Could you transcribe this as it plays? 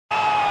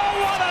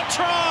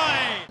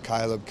try!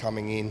 Caleb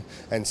coming in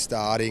and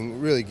starting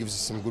really gives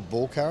us some good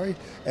ball carry,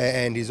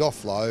 and his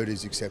offload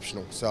is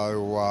exceptional.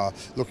 So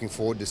looking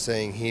forward to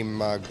seeing him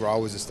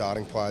grow as a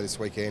starting player this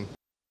weekend.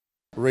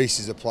 Reece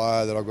is a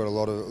player that I've got a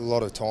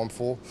lot of time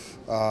for.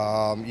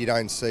 You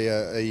don't see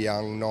a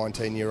young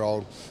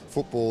 19-year-old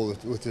footballer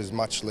with as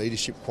much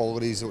leadership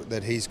qualities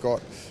that he's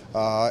got.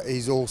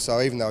 He's also,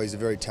 even though he's a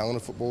very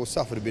talented footballer,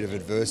 suffered a bit of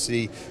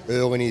adversity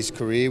early in his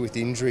career with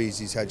injuries.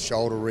 He's had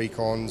shoulder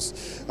recons,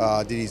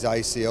 did his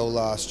ACL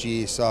last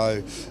year,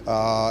 so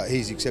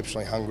he's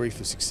exceptionally hungry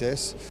for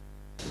success.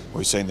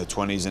 We've seen the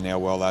 20s and how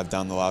well they've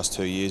done the last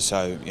 2 years,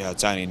 so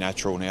it's only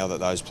natural now that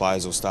those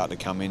players will start to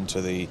come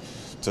into the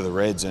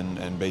Reds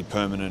and be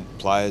permanent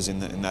players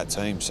in that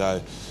team.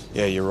 So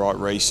yeah, you're right,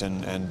 Reece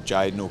and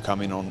Jayden will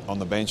come in on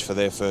the bench for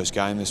their first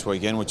game this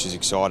weekend, which is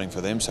exciting for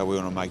them, so we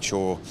want to make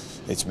sure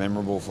it's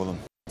memorable for them.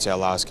 It's our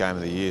last game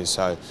of the year,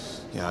 so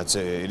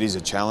it is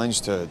a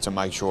challenge to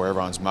make sure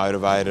everyone's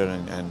motivated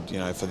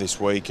and for this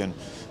week and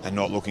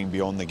not looking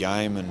beyond the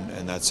game,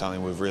 and that's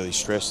something we've really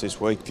stressed this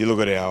week. If you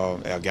look at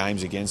our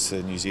games against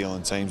the New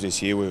Zealand teams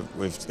this year,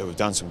 we've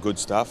done some good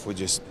stuff.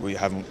 We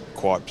haven't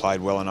quite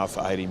played well enough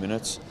for 80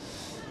 minutes.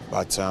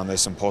 But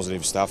there's some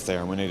positive stuff there,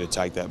 and we need to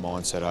take that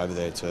mindset over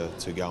there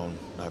to go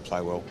and play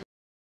well.